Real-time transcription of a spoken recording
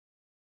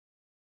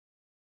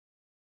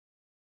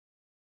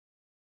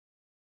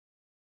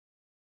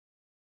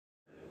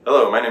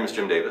Hello, my name is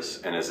Jim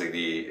Davis, and as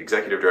the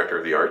Executive Director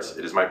of the Arts,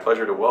 it is my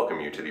pleasure to welcome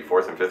you to the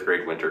 4th and 5th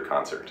grade winter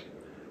concert.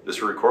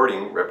 This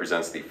recording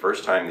represents the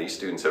first time these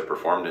students have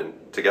performed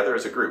together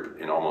as a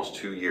group in almost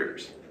 2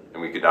 years,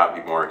 and we could not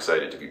be more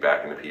excited to be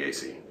back in the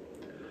PAC.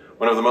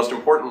 One of the most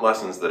important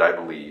lessons that I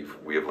believe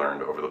we have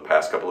learned over the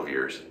past couple of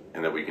years,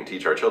 and that we can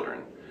teach our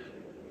children,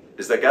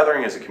 is that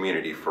gathering as a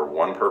community for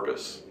one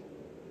purpose,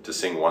 to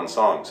sing one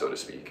song, so to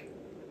speak,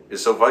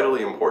 is so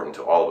vitally important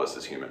to all of us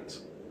as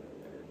humans.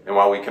 And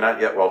while we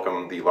cannot yet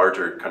welcome the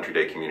larger Country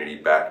Day community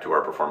back to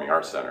our Performing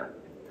Arts Center,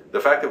 the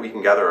fact that we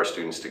can gather our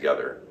students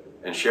together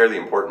and share the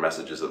important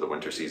messages of the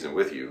winter season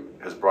with you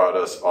has brought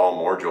us all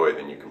more joy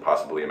than you can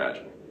possibly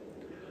imagine.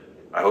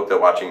 I hope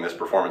that watching this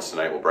performance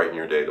tonight will brighten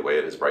your day the way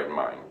it has brightened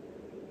mine.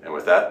 And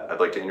with that, I'd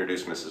like to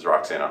introduce Mrs.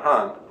 Roxana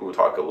Hahn, who will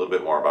talk a little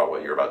bit more about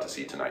what you're about to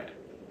see tonight.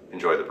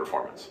 Enjoy the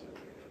performance.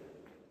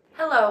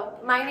 Hello,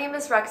 my name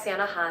is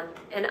Roxana Hahn,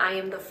 and I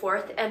am the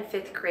 4th and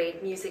 5th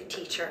grade music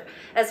teacher,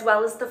 as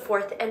well as the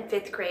 4th and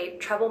 5th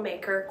grade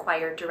Troublemaker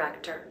Choir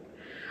Director.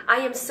 I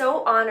am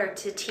so honored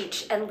to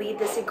teach and lead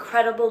this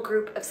incredible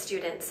group of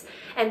students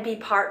and be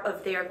part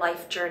of their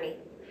life journey.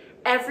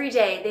 Every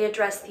day they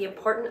address the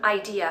important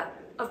idea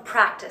of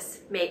practice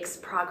makes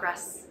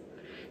progress.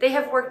 They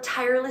have worked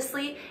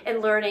tirelessly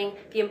in learning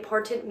the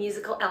important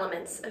musical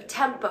elements of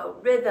tempo,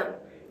 rhythm,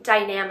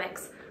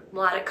 dynamics,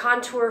 melodic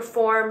contour,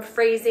 form,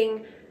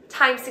 phrasing,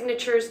 time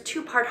signatures,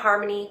 two-part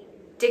harmony,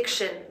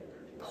 diction,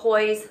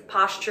 poise,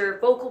 posture,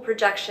 vocal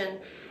projection,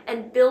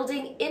 and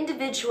building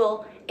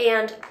individual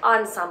and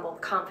ensemble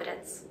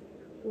confidence.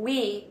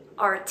 We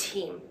are a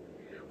team.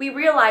 We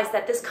realize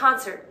that this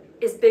concert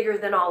is bigger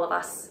than all of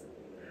us.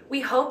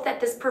 We hope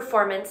that this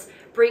performance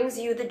brings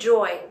you the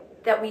joy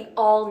that we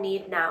all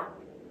need now.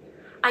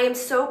 I am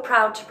so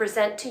proud to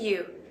present to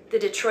you the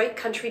Detroit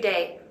Country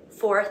Day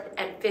 4th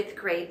and 5th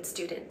grade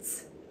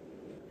students.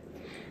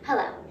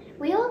 Hello,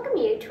 we welcome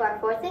you to our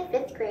 4th and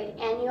 5th grade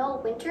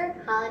annual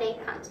winter holiday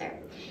concert.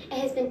 It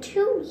has been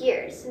 2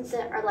 years since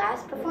our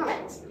last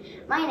performance.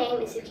 My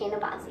name is Sukina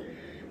Bazi.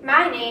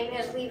 My name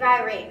is Levi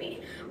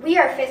Ramey. We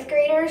are 5th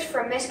graders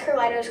from Miss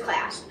Carletto's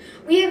class.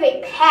 We have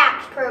a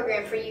packed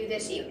program for you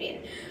this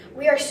evening.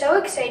 We are so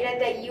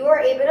excited that you are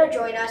able to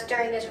join us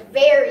during this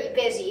very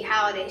busy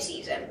holiday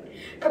season.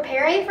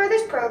 Preparing for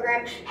this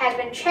program has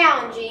been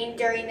challenging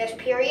during this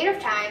period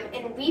of time,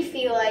 and we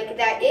feel like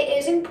that it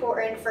is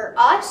important for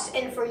us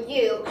and for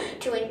you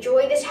to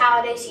enjoy this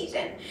holiday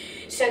season.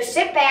 So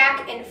sit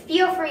back and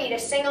feel free to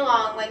sing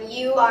along when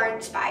you are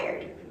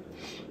inspired.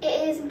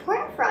 It is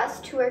important for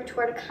us to work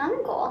toward a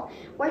common goal,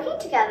 working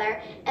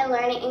together and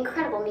learning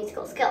incredible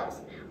musical skills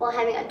while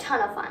having a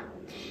ton of fun.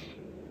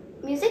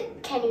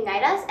 Music can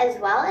unite us as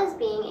well as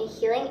being a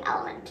healing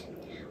element.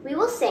 We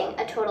will sing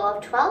a total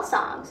of 12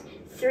 songs,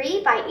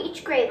 3 by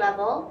each grade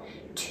level,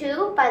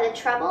 2 by the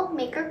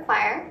Troublemaker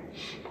Choir,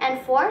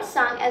 and 4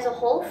 sung as a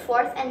whole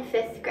 4th and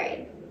 5th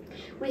grade.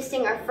 We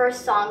sing our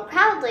first song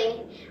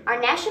proudly, our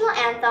national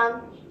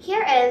anthem.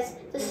 Here is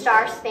the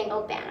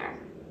Star-Spangled Banner.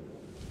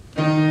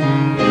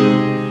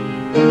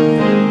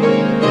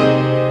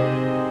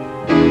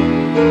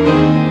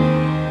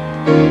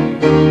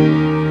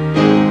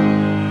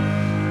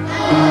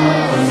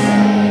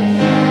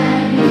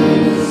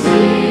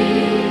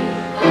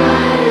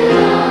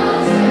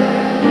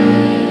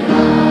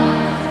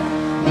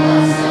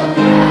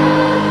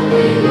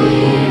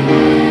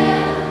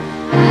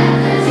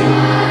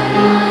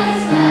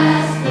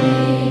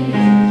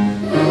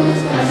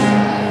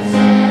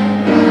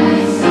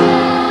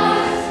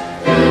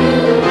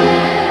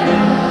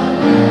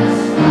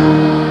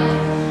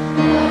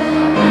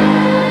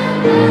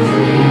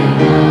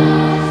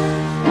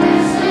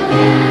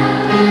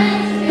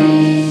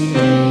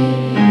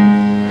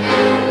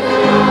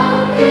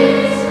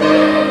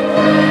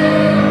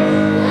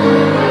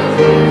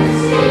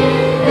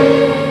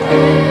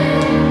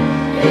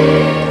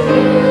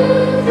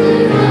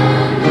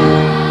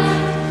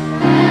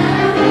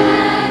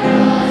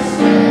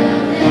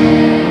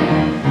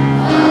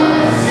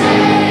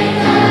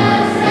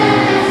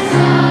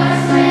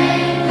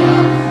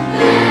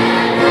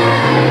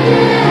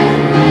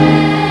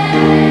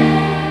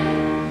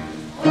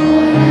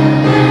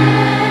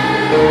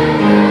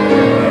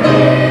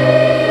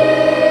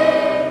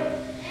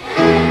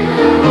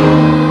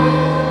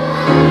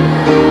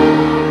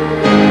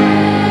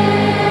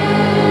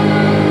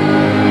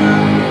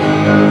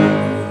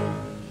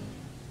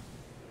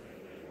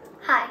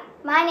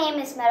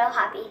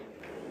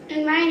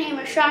 And my name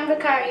is Sean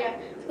Vicaria.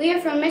 We are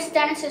from Miss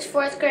Dennis's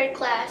 4th grade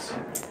class.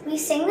 We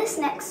sing this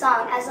next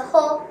song as a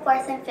whole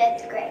 4th and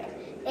 5th grade.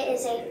 It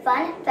is a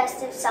fun,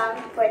 festive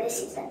song for the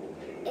season.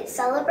 It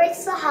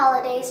celebrates the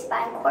holidays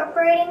by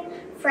incorporating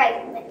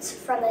fragments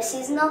from the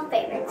seasonal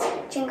favorites,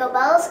 Jingle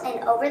Bells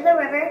and Over the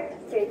River,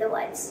 Through the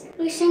Woods.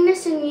 We sing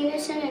this in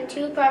unison in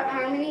two-part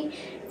harmony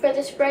for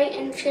this bright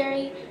and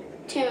cheery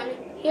tune.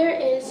 Here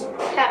is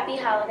Happy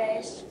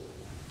Holidays.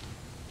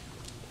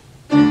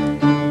 Happy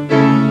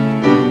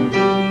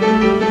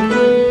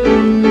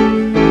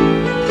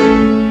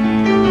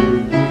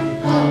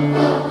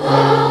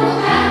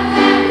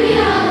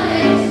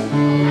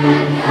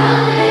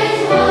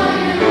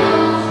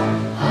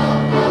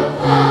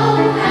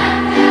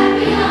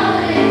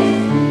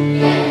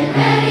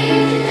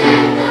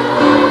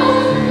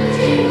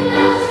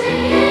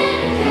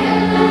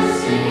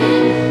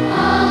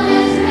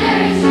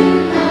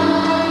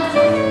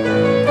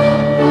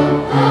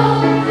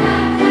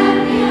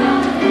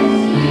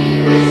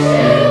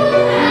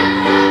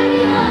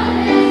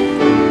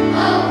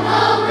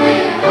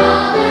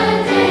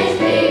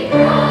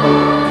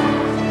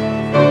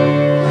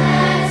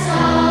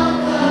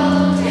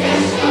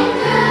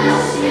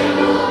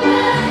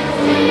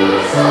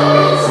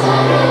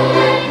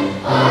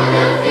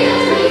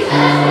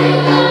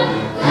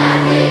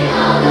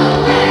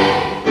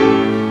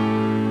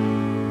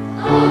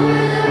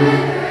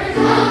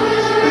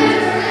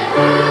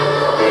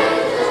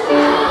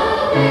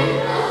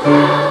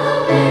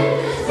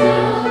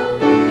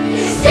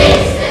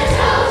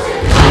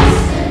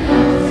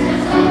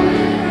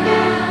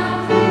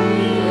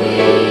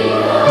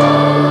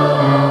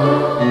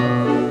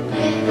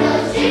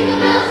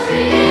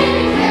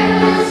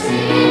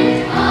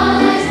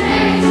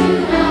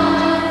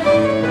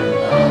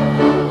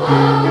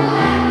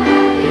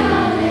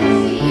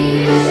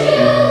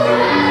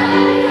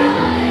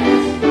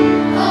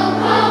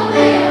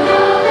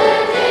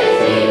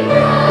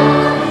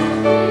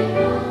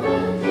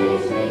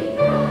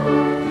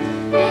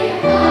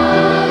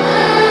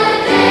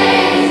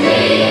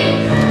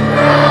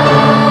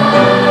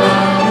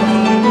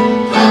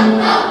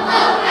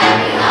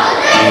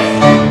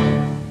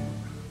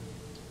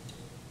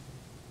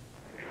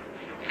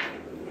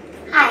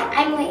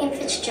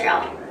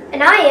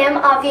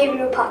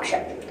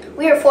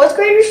are fourth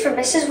graders from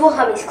Mrs.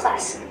 Wilhelmie's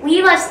class.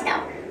 We love snow.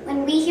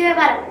 When we hear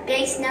about a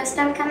big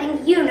snowstorm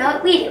coming, you know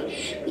what we do.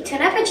 We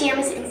turn our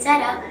pajamas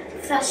inside out,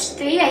 flush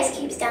 3 ice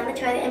cubes down the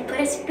toilet, and put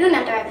a spoon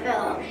under our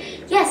pillow.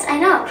 Yes, I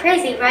know,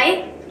 crazy,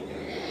 right?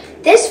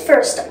 This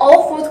first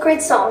all fourth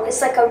grade song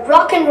is like a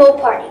rock and roll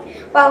party.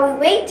 While we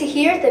wait to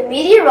hear the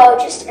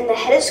meteorologist and the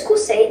head of school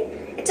say,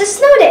 "It's a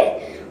snow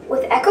day."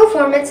 With echo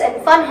formants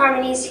and fun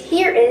harmonies,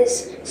 here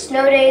is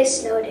Snow Day,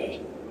 Snow Day.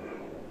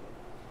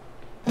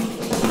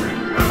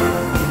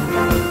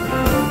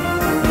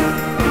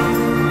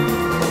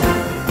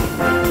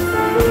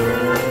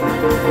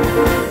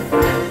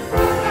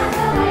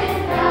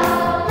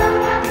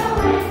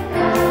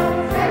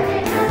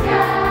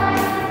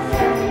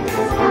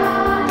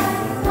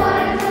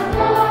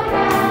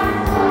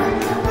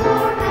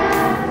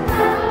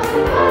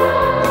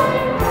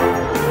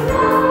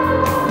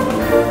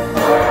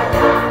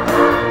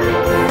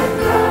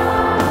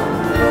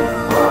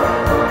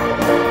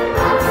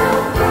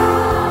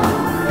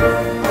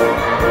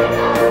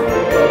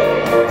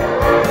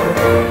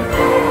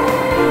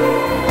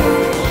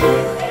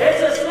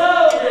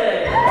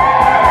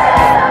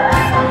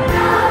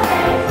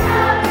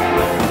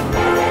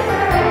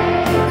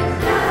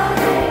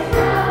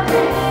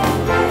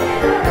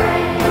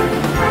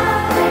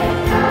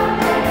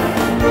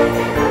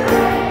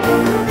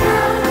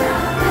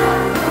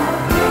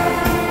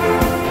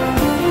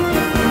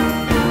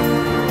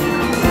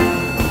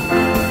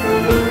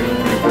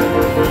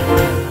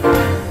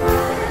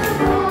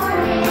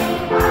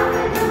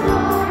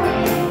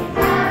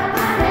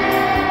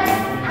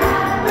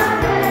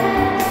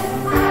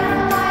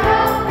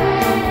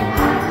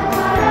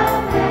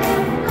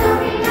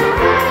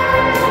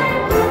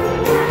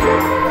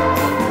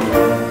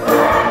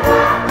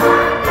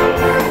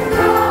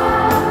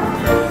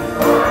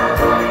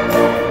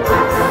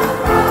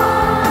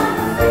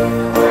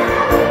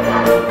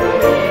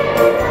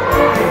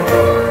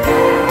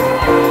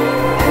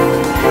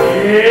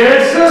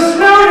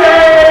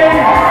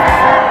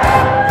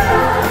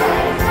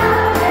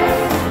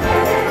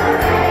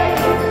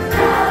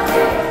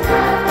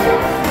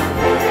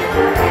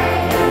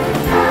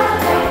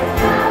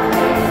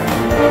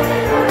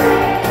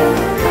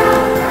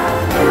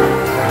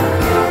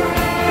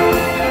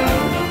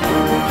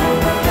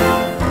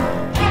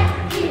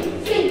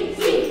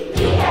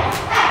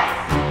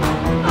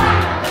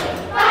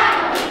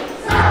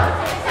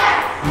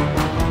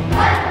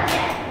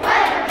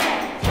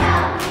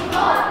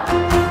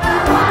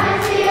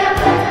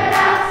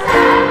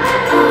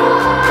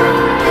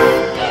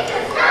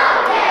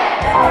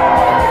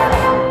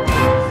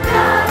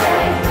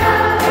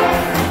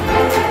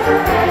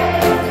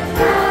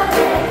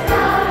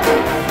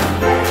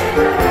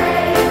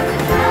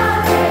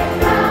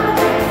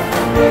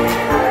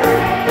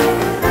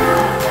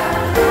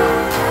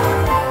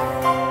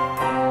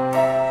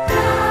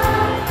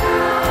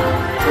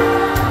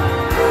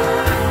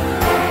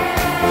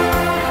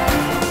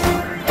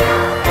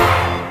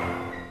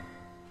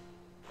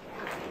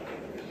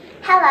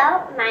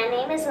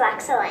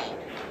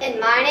 And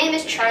my name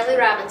is Charlie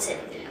Robinson.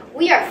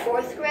 We are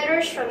fourth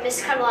graders from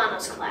Miss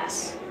Catalano's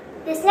class.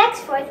 This next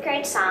fourth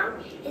grade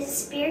song is a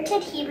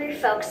spirited Hebrew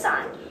folk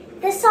song.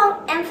 This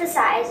song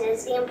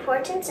emphasizes the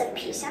importance of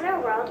peace in our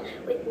world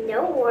with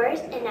no wars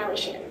and how we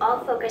should all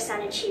focus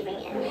on achieving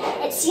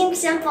it. It seems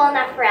simple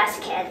enough for us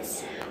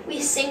kids.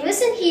 We sing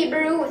this in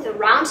Hebrew with a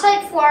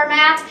round-type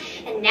format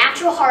and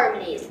natural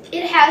harmonies.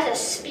 It has a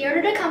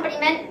spirited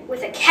accompaniment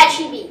with a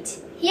catchy beat.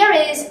 Here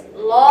is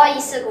Lo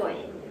Isagoy.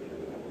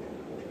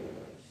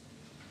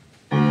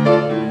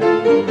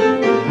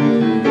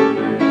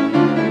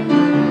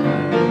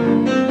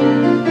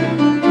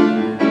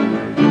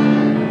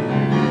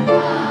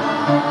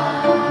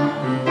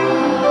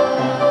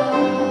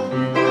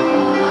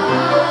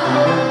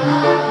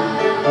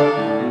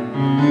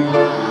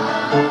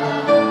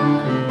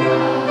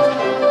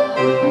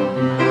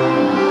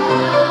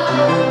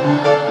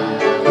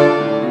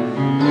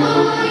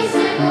 Lo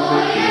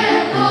Isagoy,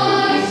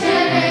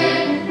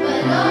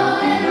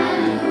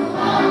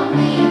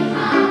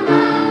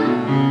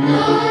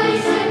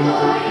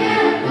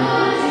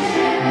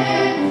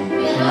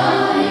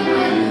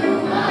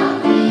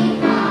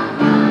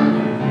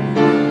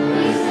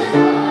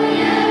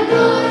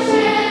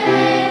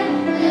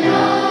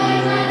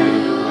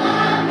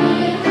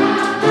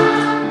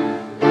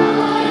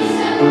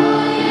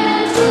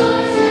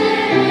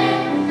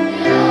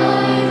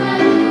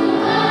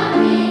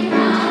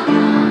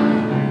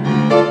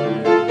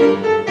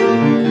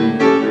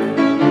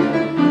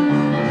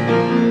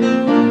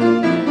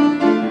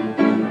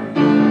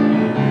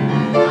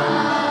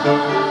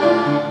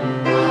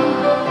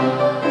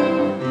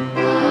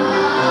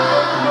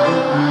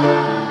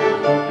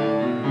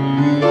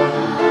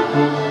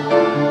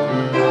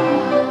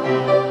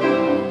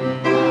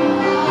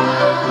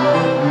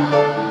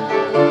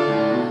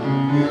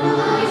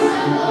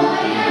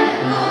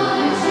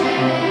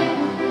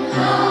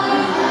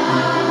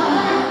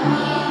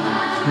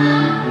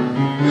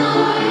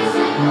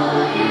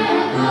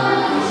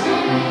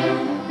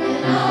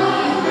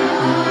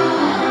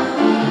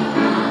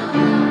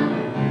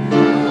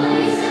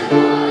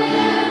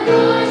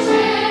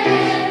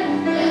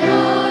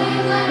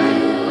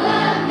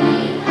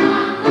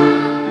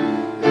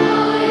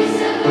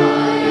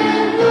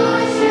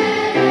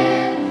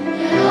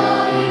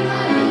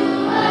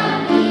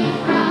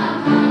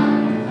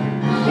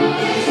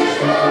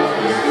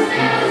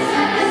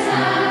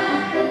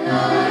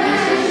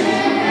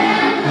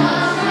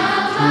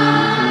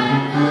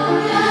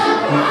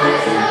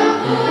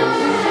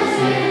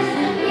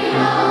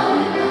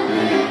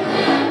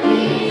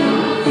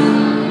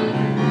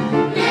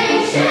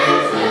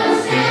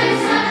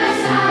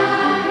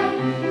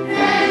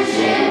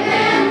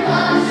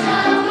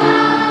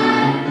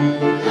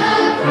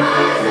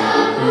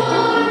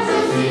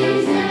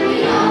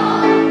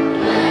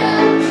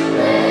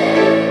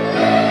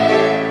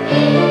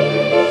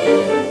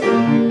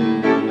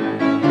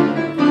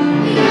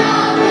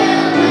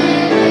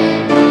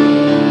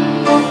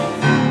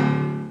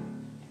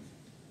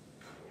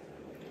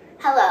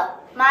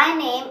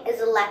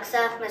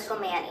 left Miss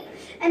Romani.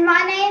 And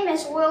my name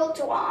is Will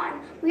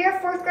Dwan. We are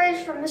 4th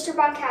graders from Mr.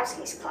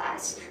 Bonkowski's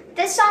class.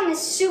 This song is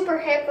super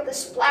hip with a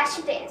splash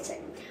of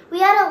dancing. We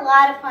had a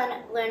lot of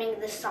fun learning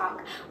this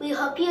song. We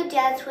hope you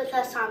dance with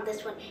us on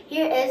this one.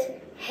 Here is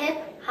Hip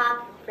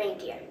Hop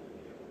Reindeer.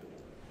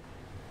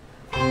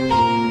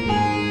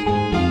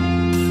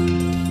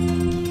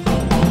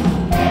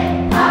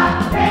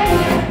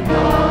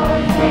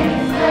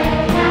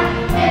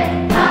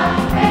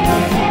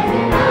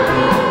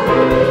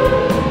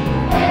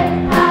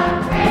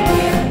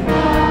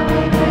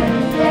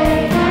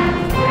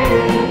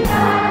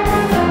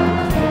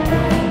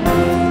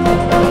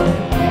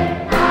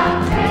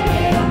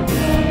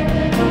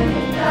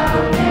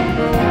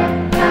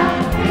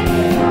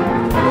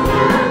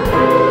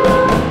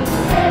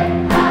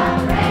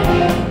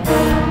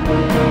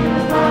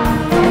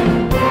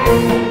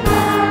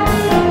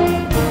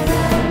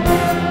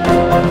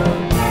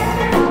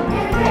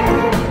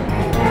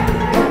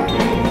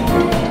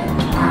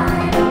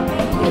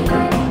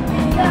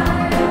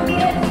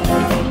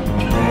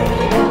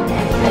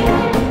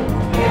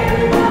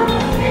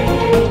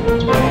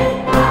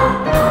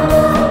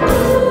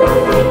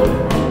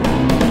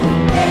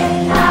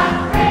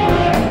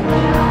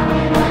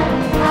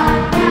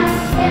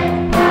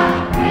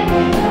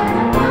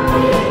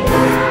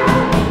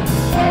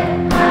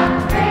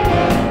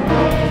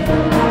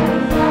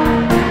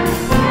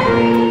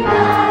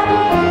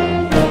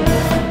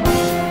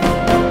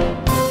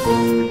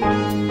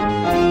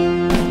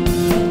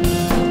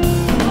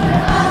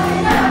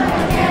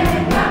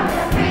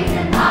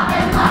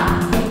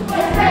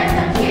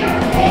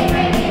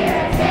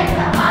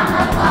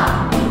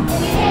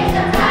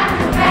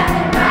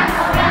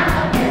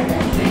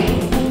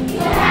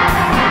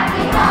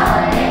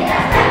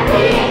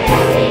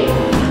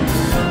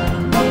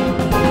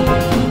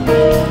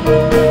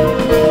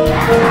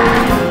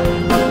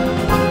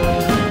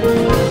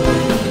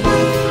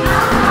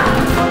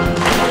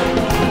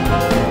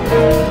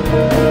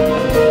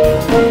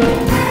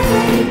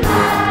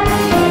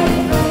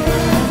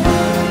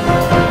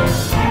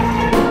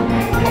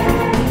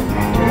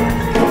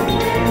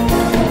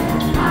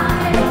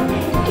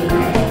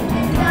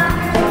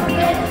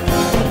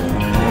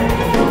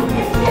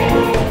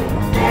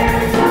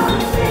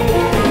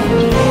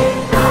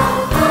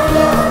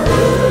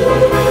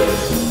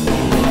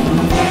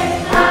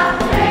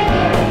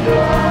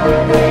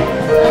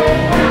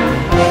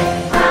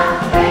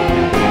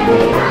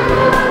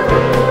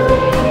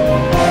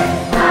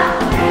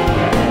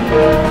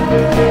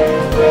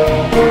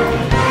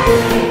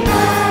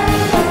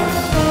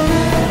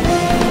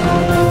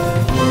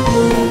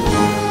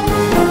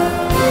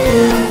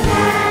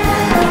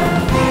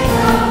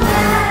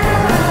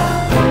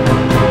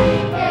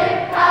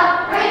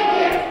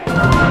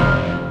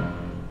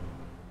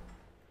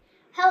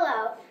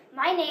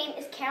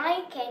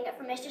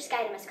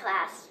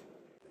 Class.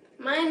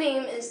 My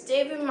name is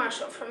David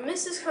Marshall from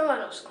Mrs.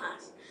 Carletto's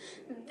class.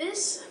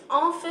 This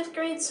all 5th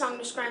grade song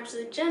describes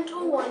the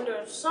gentle wonder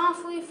of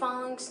softly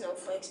falling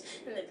snowflakes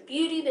and the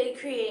beauty they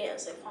create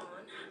as they fall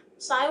on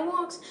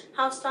sidewalks,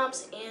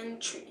 housetops,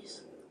 and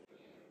trees.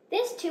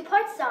 This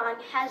 2-part song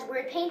has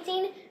word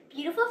painting,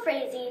 beautiful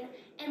phrasing,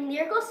 and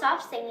lyrical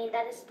soft singing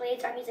that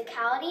displays our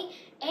musicality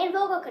and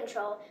vocal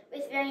control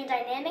with varying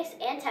dynamics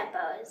and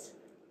tempos.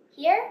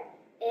 Here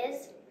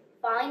is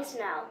Falling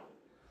Snow.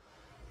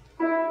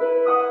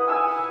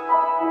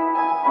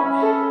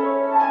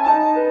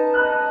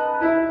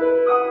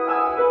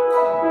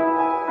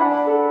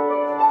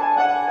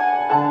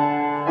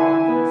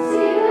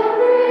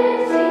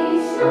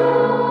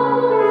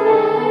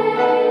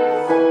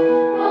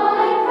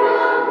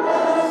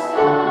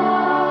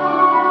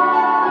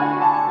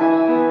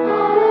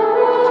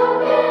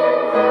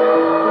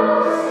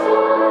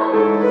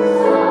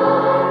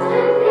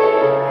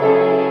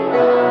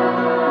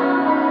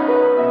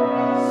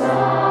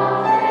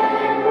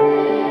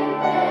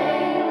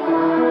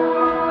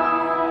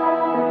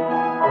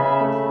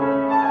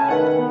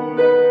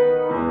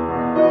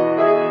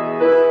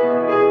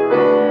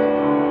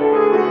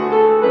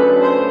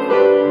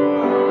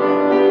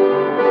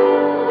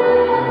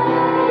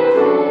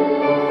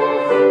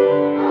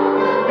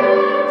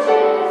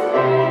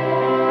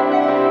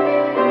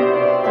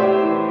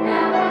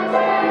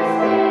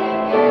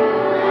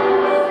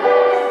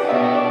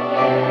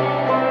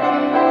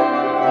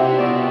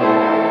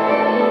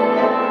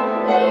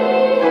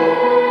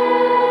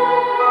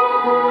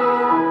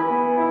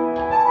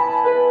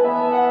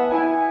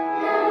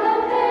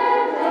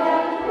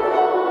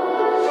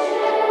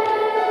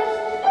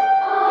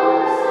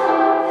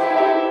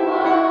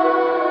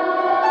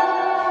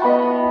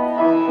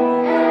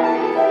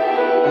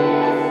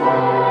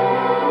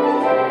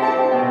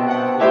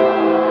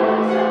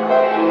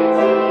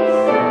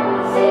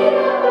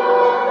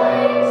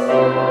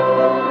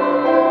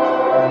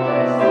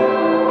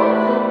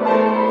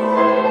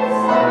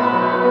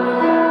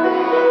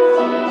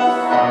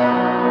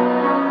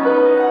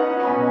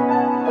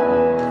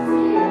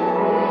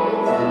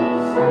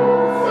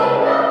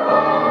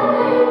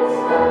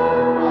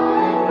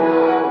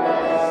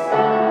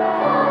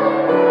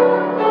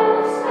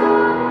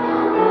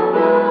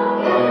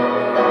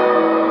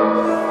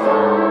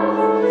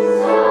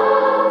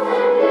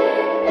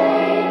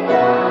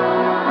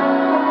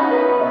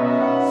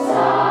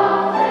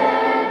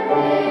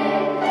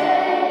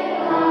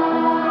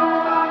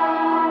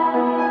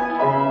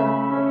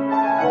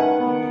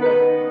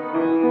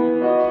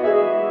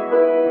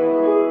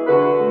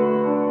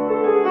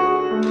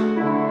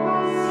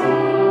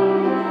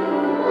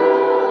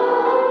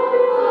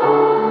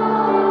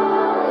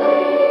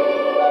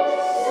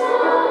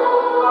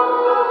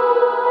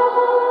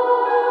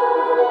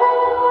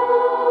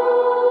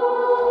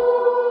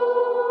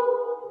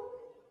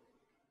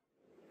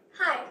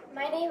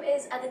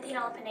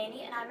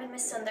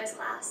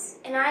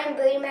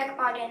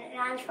 Arden, and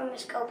I'm from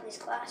Miss Copley's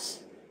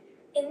class.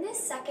 In this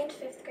second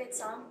fifth grade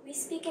song, we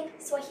speak in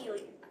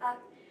Swahili, a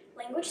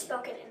language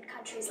spoken in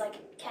countries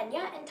like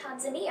Kenya and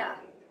Tanzania.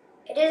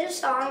 It is a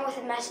song with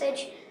a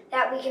message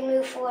that we can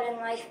move forward in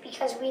life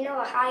because we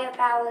know a higher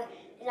power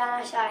is on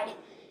our side.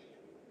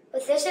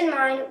 With this in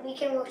mind, we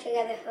can work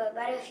together for a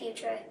better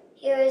future.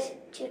 Here is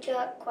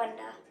Tuta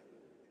Kwenda.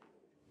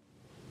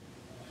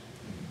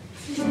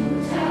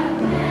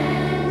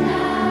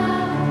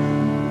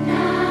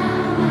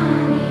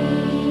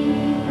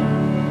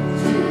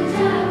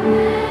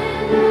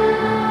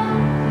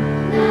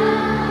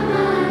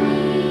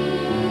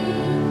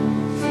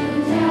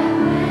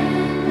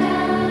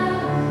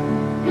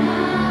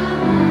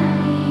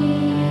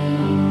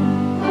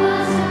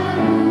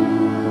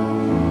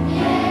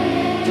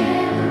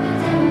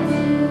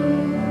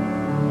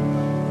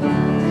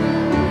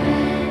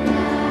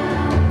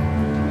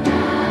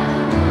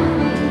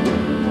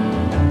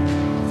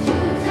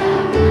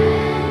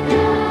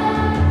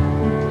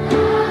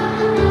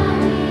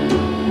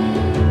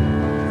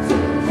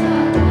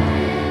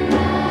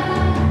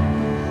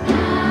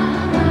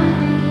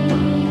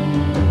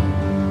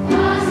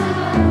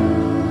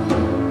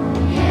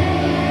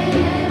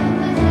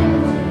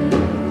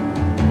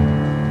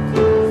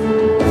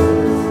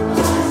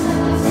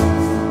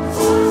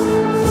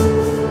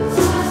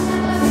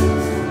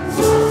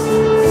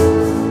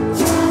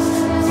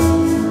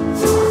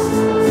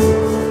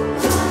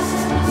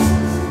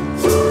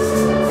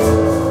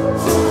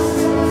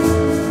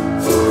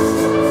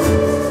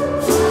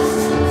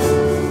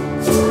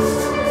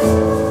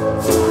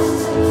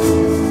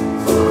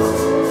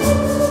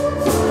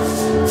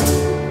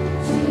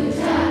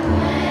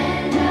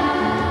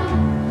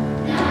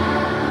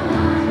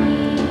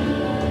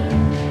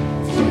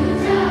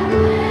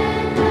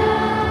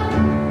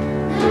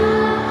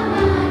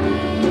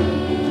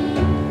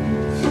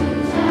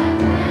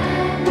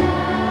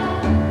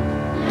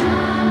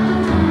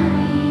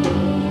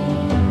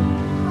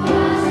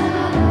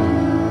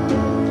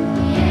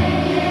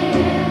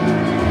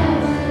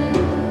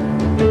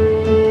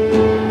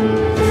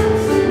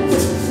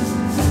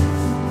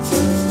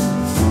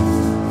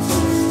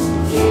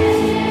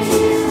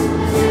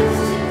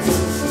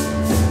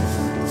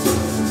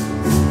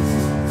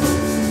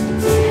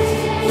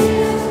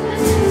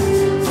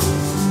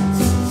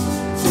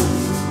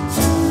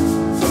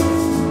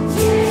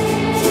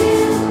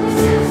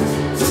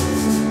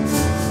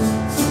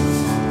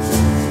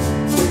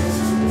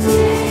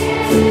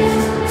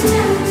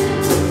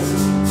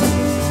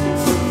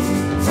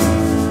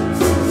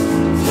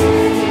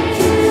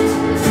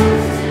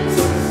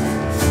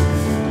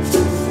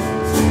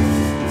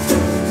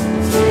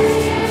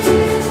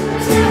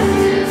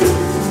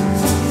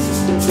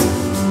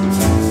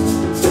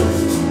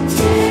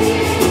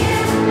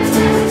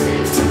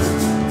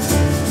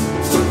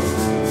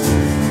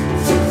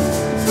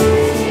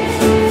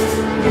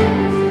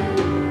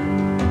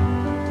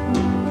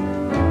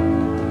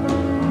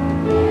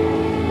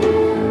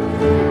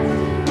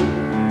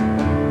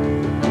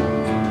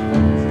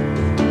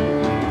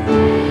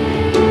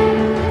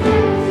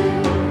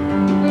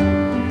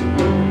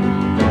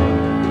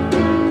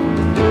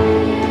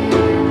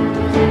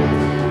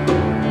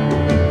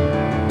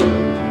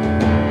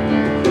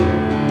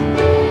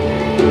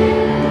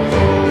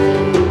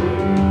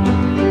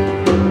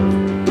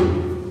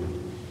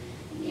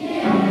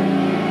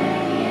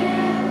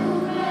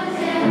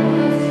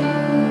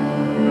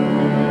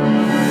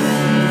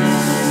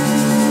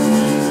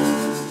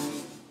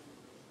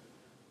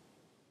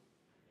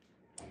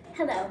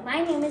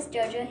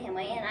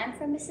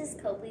 from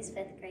Mrs. Copley's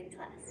 5th grade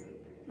class.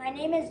 My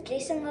name is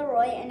Jason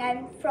Leroy, and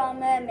I'm from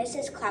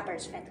Mrs.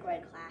 Clapper's 5th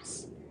grade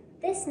class.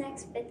 This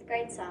next 5th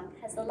grade song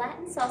has the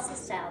Latin salsa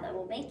style that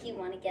will make you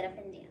want to get up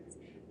and dance.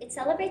 It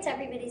celebrates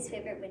everybody's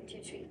favorite winter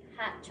treat,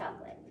 hot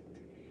chocolate.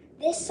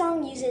 This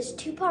song uses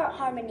two-part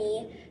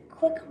harmony,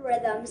 quick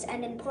rhythms,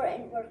 and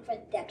important work for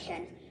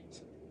diction,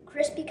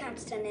 crispy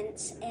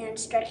consonants, and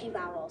stretchy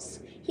vowels.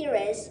 Here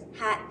is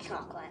Hot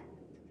Chocolate.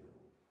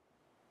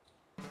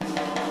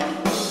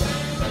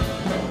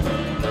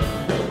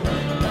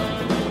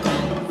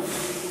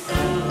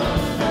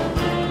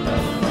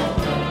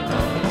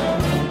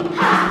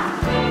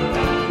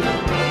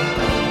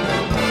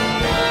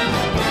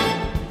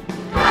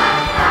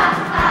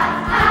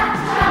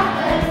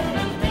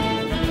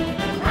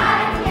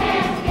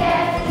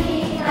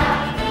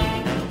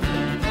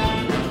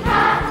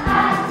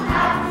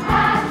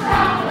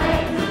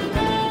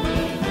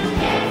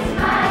 It's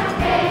my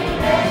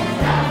favorite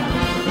stuff.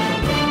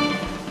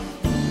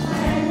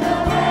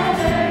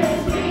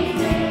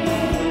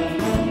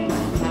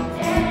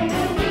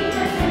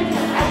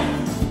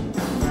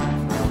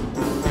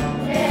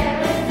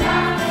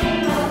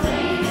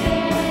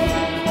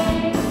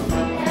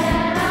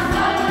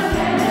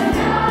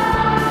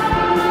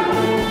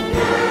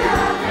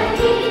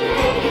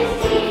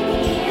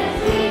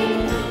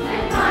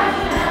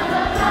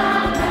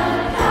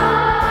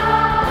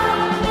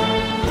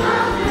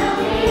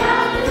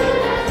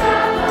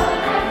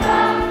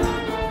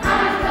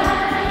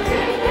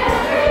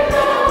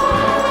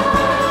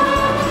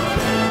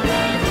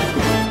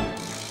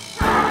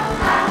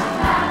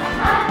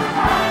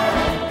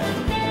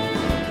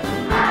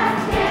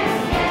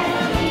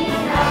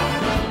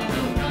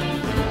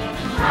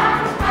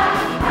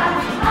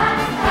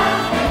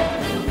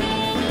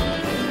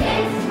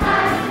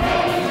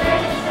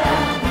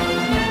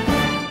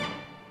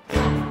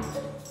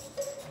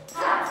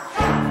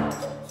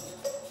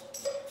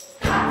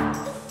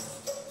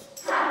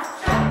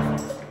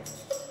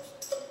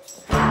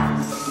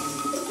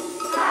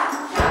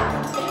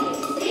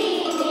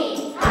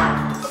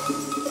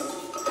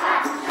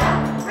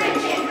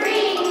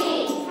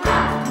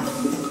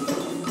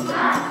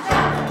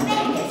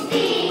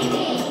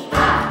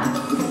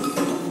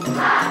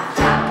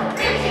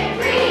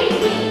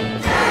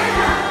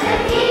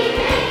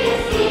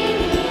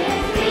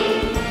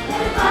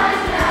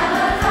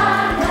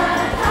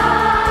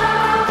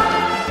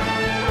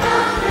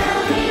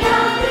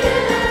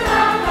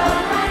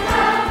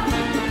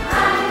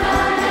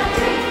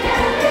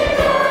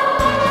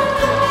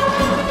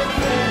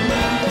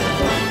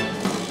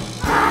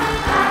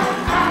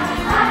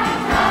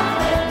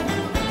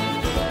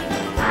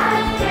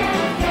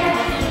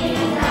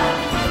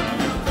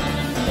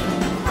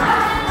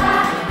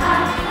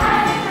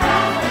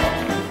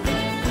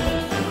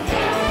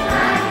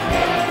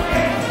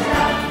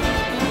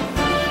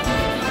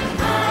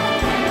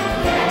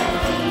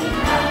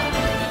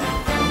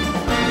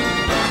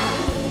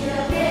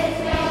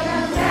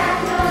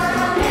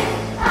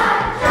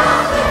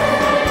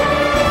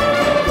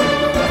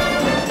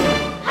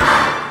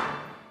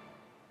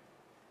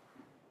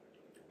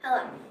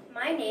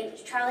 My name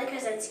is Charlie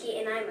Kozinski,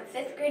 and I am a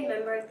 5th grade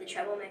member of the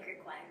Troublemaker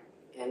Choir.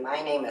 And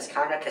my name is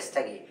Connor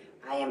Kostegi.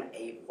 I am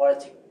a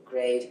 4th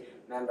grade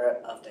member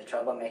of the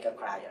Troublemaker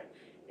Choir.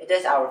 It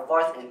is our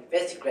 4th and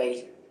 5th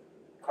grade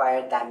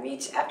choir that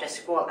meets after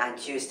school on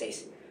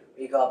Tuesdays.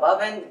 We go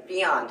above and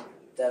beyond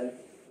the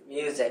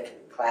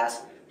music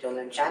class to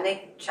learn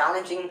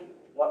challenging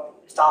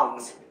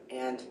songs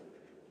and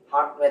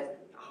with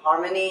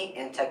harmony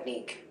and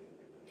technique.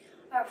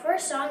 Our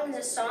first song is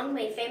a song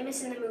made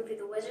famous in the movie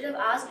The Wizard of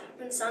Oz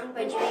when sung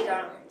by Judy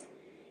Garland.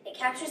 It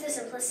captures the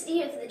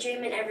simplicity of the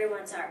dream in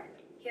everyone's heart.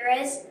 Here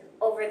is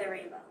Over the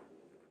Rainbow.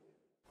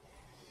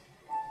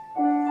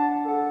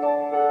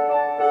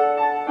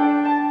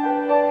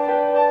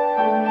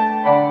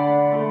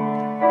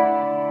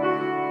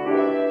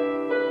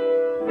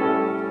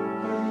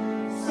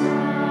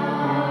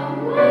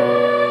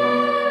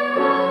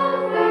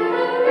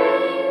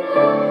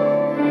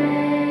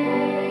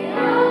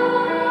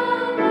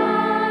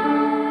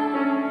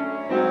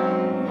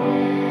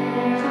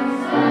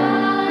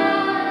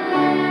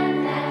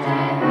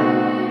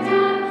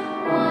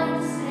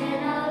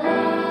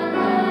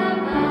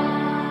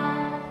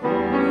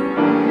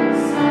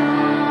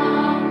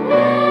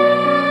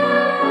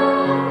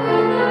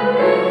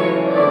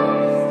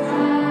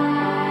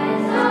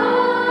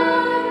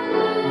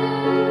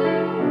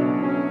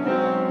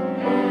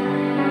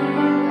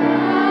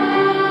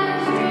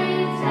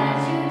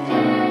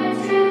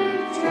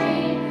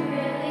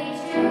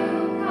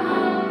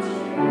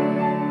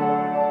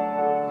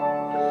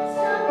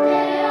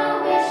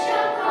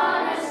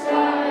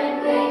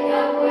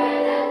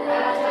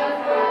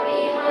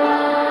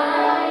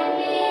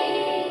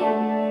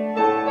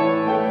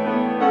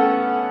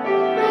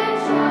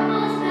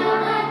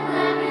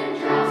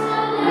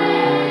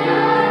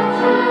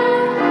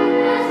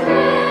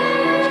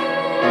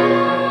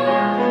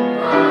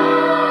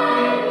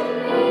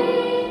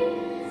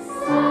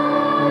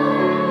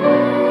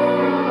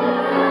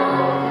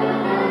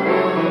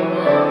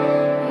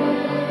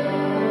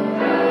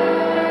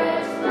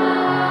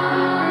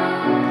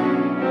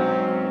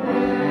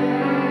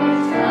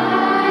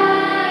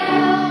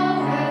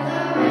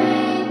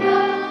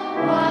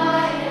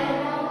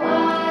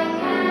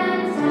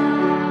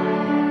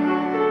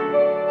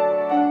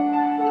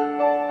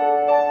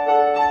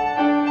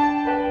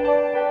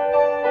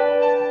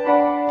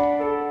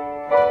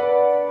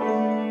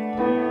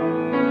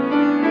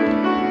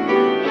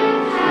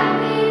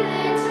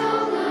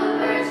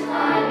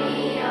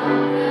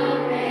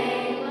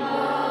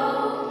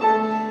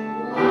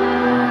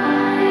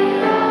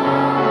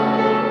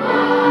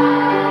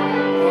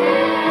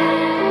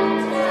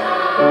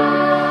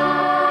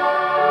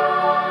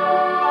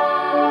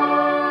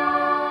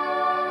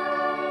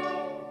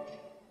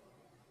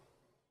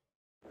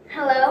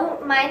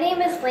 My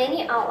name is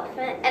Lainey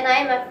Oliphant, and I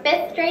am a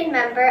 5th grade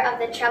member of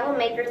the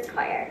Troublemakers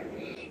Choir.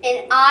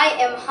 And I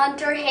am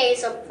Hunter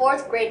Hayes, a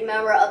 4th grade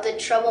member of the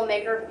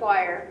Troublemaker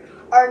Choir.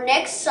 Our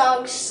next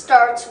song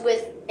starts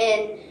with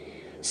an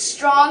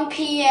strong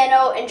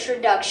piano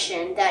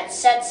introduction that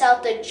sets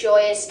out the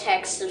joyous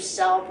text of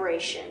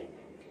celebration.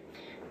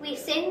 We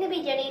sing the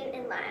beginning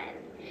in Latin.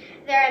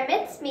 There are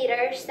mixed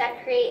meters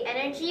that create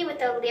energy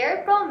with a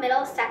lyrical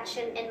middle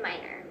section in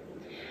minor.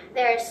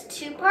 There is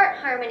 2-part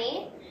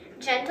harmony,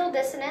 gentle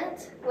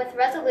dissonance with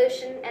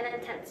resolution and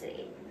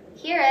intensity.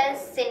 Here is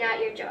Sing Out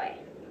Your Joy.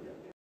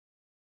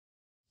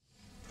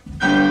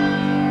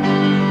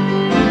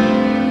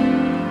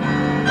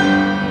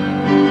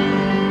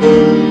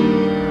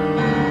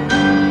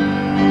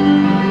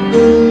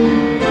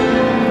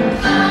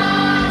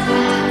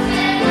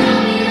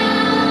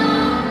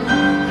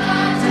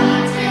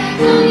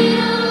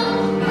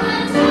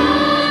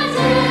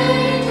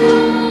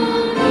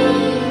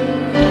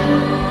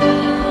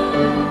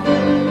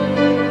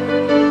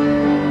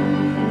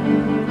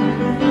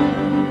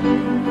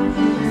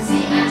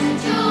 Sing out your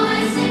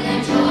joy.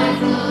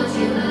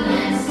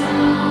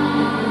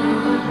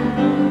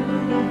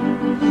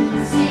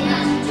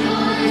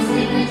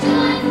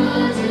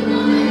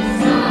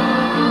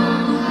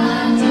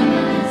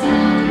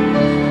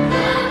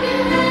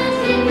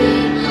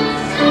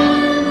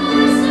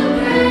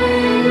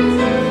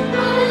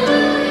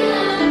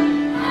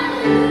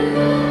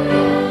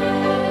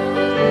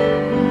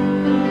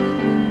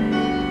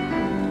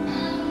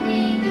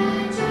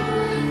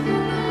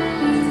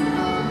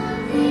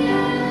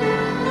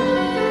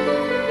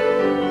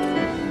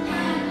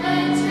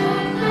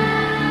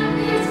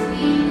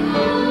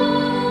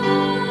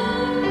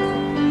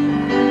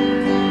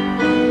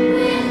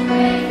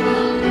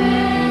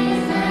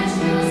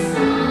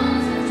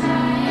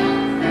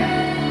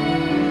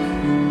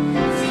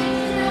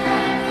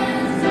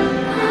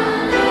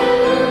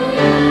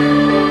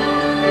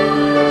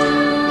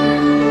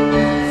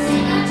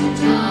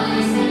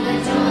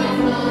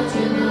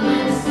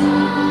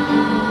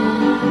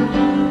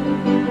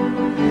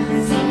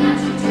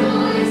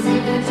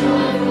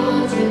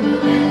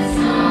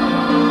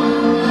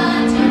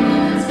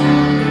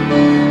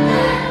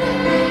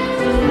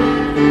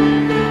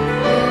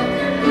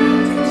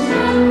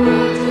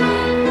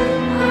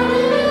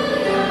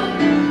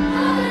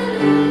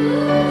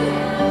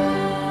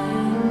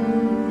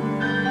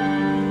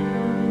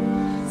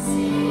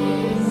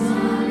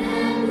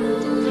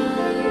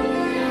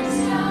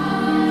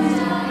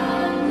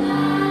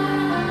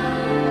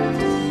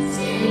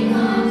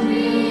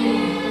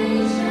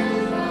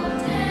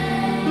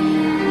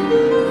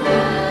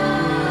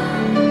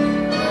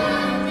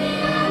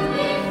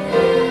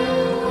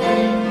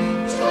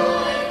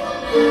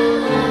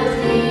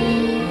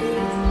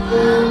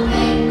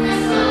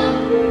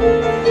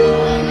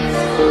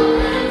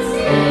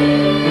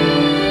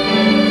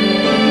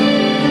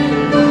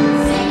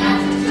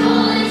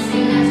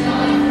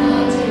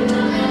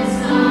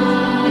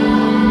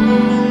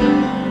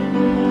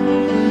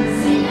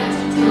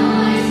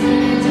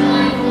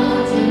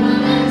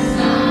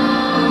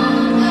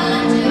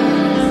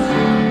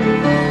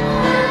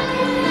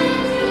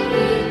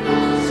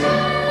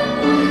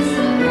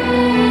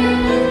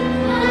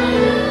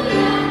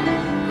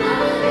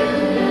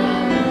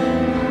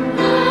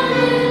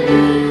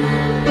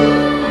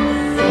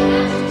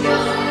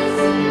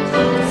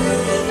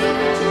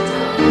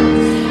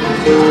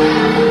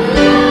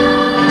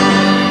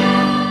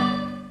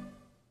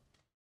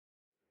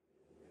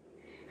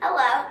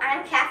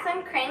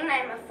 I'm Crane and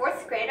I'm a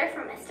 4th grader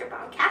from Mr.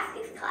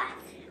 Bonkowski's class.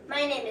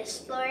 My name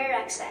is Floria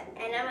Rexet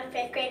and I'm a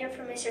 5th grader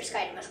from Mr.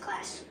 Skidema's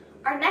class.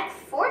 Our next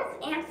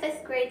 4th and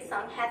 5th grade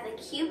song has a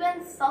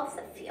Cuban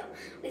salsa feel.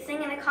 We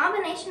sing in a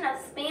combination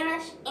of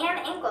Spanish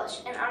and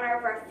English in honor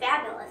of our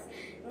fabulous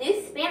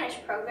new Spanish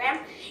program.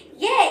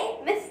 Yay,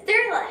 Miss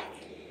Sterling!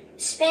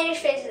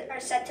 Spanish phrases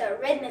are set to a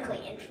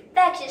rhythmically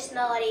infectious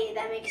melody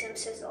that makes them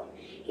sizzle.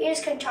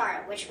 Here's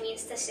cantar, which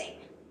means to sing.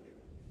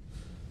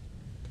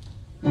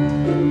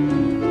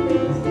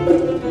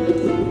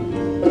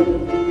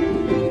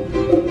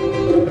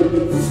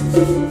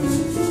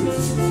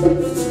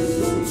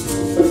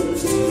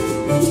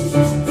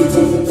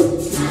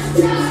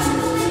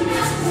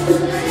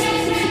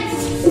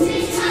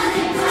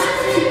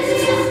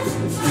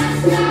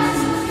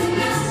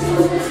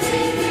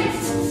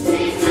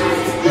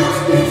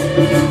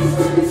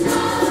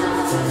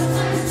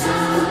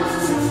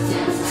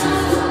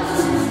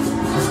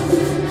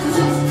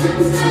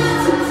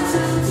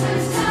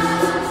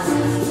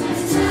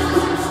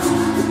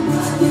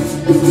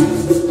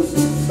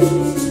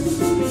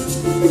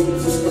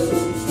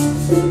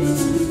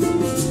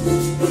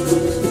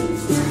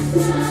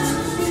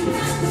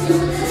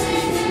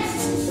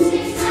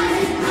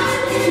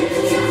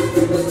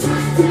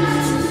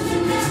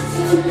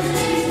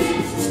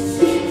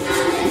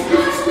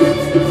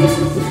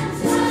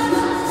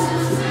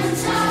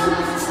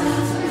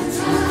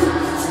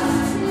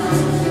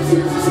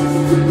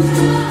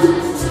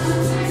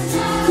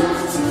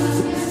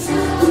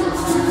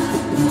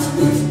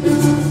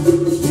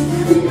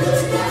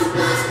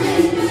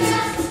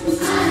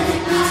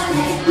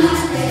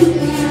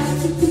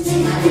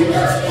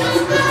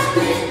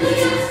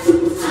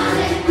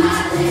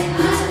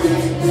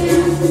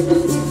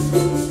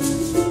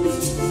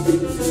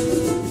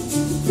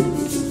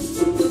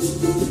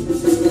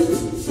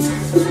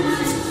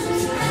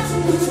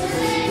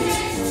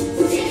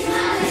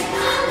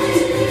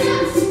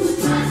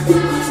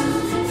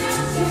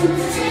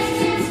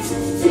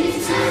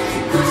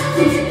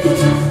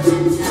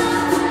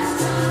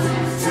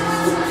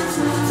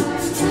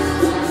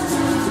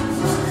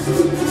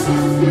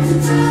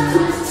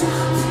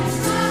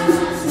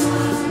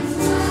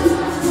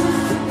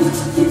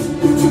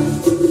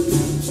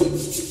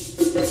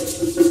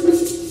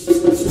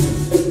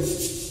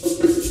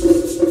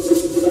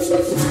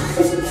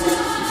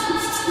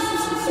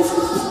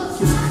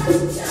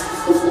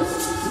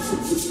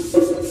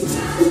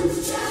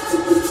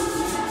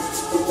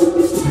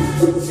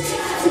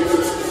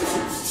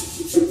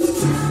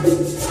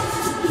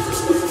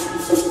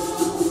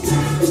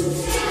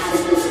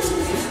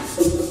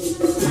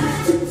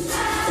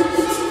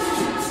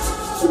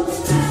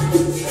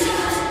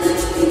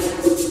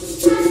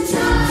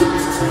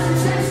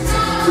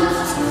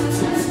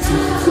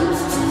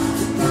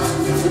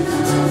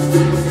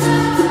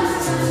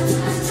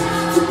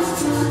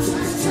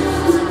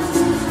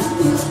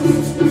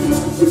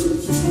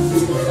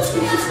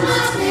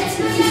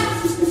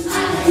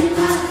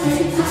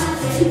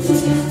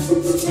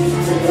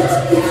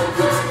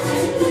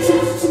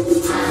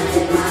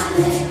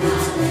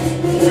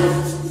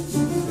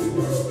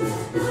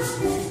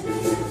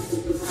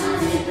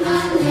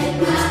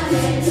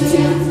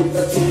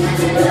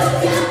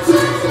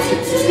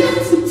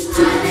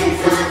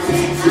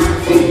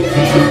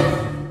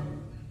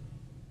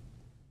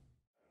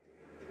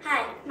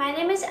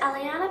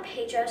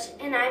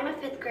 And I'm a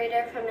 5th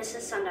grader from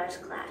Mrs. Sundar's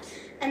class.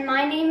 And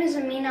my name is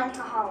Amin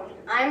Al-Tahali.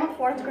 I'm a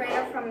 4th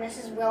grader from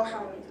Mrs.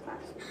 Wilhelmi's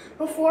class.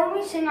 Before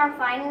we sing our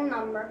final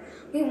number,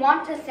 we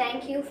want to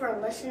thank you for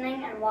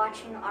listening and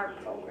watching our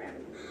program.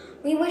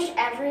 We wish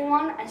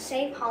everyone a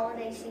safe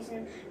holiday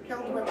season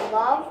filled with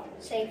love,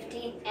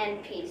 safety,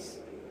 and peace.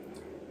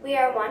 We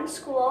are one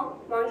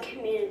school, one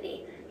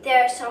community.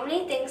 There are so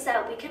many things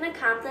that we can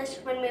accomplish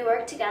when we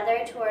work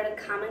together toward a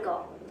common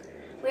goal.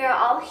 We are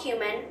all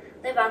human,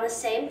 live on the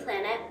same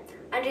planet,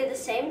 under the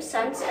same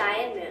sun,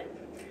 sky, and moon.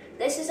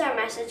 This is our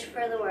message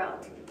for the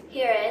world.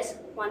 Here is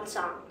one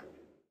song.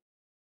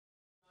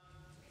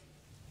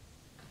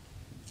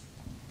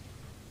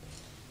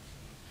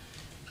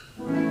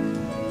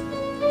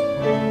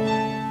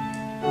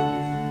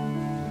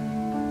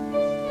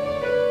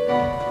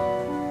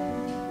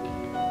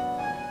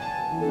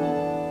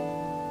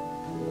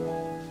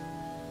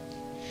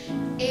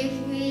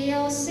 If we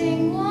all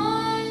sing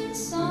one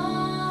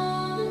song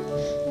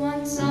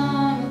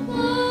of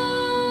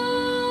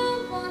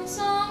love, one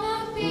song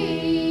of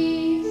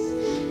peace,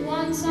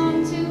 one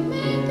song to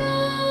make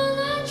all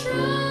our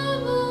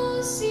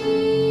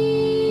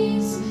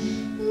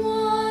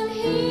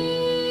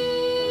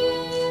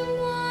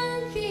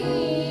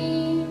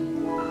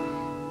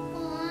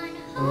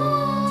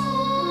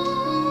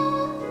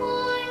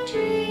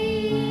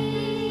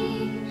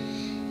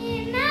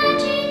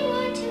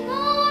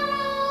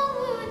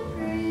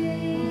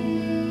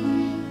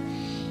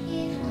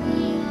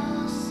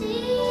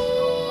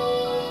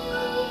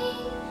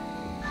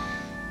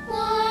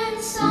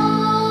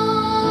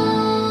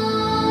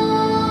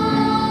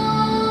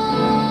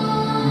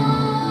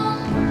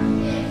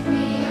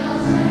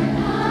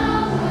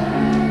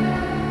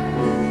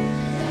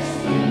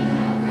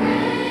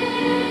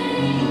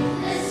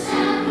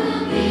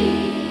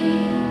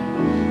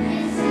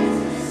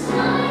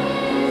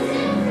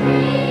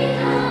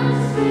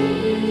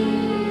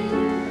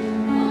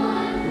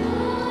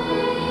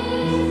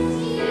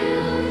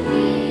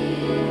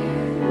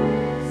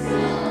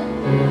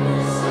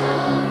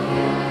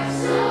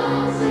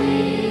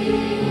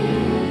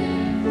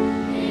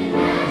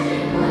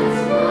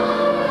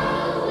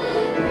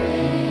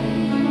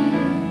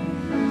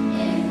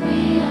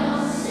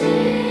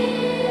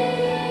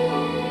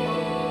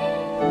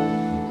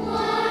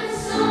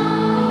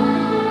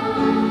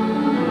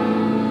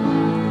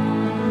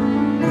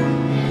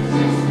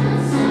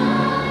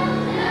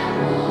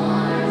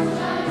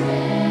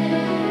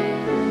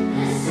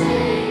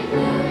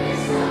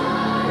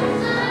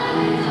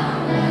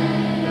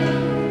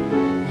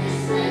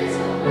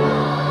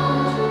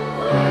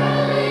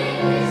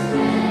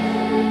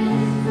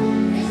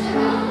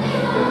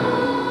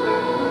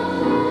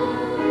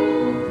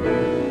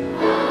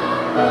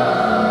Oh.